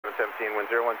717, wind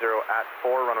 010 at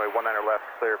 4, runway 19 left,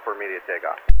 clear for immediate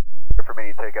takeoff. Clear for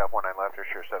immediate takeoff, 19 left, or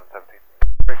sure 717.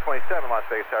 27 Las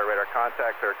Vegas Tower radar,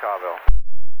 contact 3rd Coville.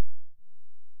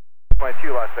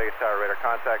 22 Las Vegas Tower radar,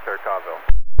 contact 3rd Coville.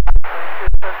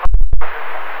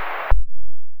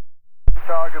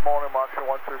 Tower, good morning, Mark 120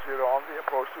 on the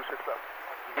approach 26 left.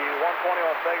 120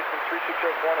 Las Vegas from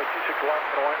 3604 and 26 left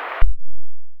for the line.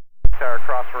 Tower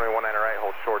cross runway 19 right,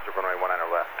 hold short to runway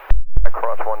 19 left.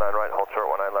 Cross 19 right, hold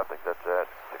short 19 left, exit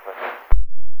 6 left.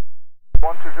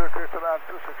 120 clear to land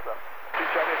 26 left.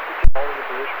 270, holding the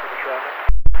position for the traffic.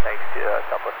 Thanks,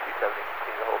 Southwest 270,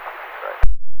 continue to hold right.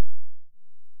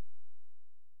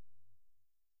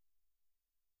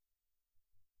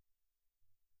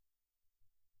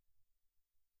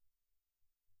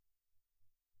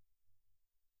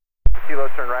 Kilo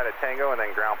turn right at Tango and then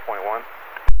ground point 1.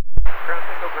 Ground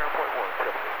Tango, ground point 1,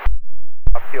 Chester.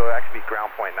 Up kilo actually be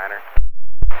ground point 9er.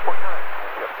 Point 9,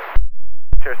 Chester.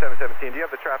 Chair 717, do you have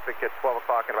the traffic at 12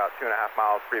 o'clock and about 2.5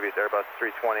 miles, previous Airbus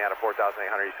 320 out of 4,800,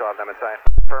 you still have them in sight?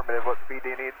 Affirmative, what speed do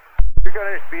you need? You're going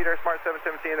to speed, Air Smart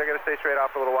 717, they're going to stay straight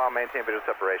off for a little while, maintain visual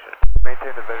separation.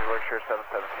 Maintain the visual, sure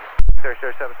 717.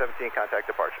 Sure 717, contact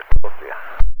departure. We'll see ya.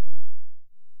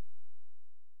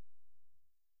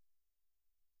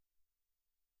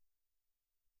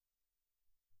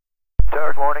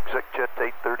 Tower, good morning, Jet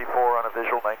 834 on a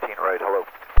visual 19 right, hello.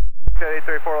 Jet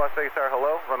 834 Las Vegas Tower,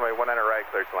 hello, runway 19 right,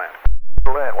 clear to land.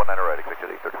 Land 19 right, exit Jet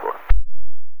 834.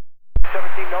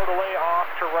 17, no delay,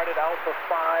 off to right at Alpha 5,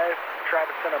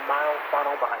 traffic's in a mile,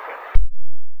 final behind you.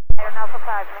 Air Alpha 5,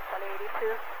 Missile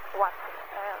 82, 1.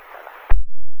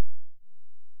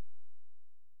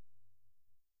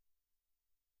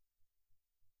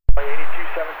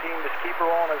 8217, just keep her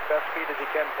rolling as best speed as you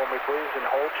can for me, please, and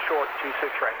hold short 26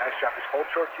 right. Nice job, just hold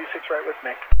short 26 right with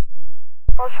me.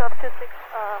 Hold short 26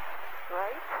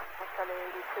 right, Missile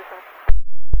 82,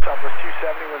 Southwest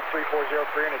 270, wind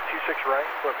 3403 and a 26 right,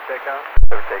 flip takeoff.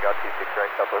 Clear takeoff 26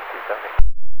 right, Southwest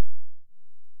 270.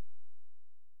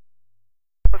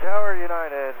 Tower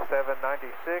United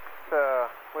 796,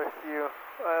 with you,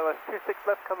 let's 26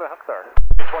 left, come to Huckstar.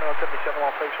 2177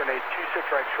 Las Vegas, renee 26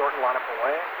 right short and line up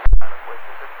away.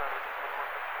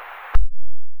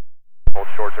 Hold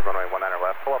short to runway 19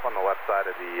 left, pull up on the left side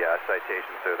of the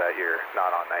citation so that you're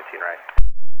not on 19 right.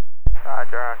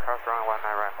 Roger, cross runway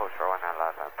 19 right, hold short 19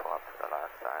 left, and pull up to the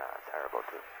left side, terrible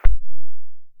too.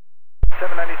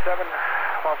 797,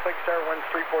 Las Vegas Tower, winds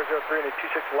 3403 and a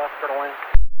 26 left for the lane.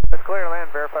 Let's clear land,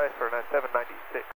 verify for 796.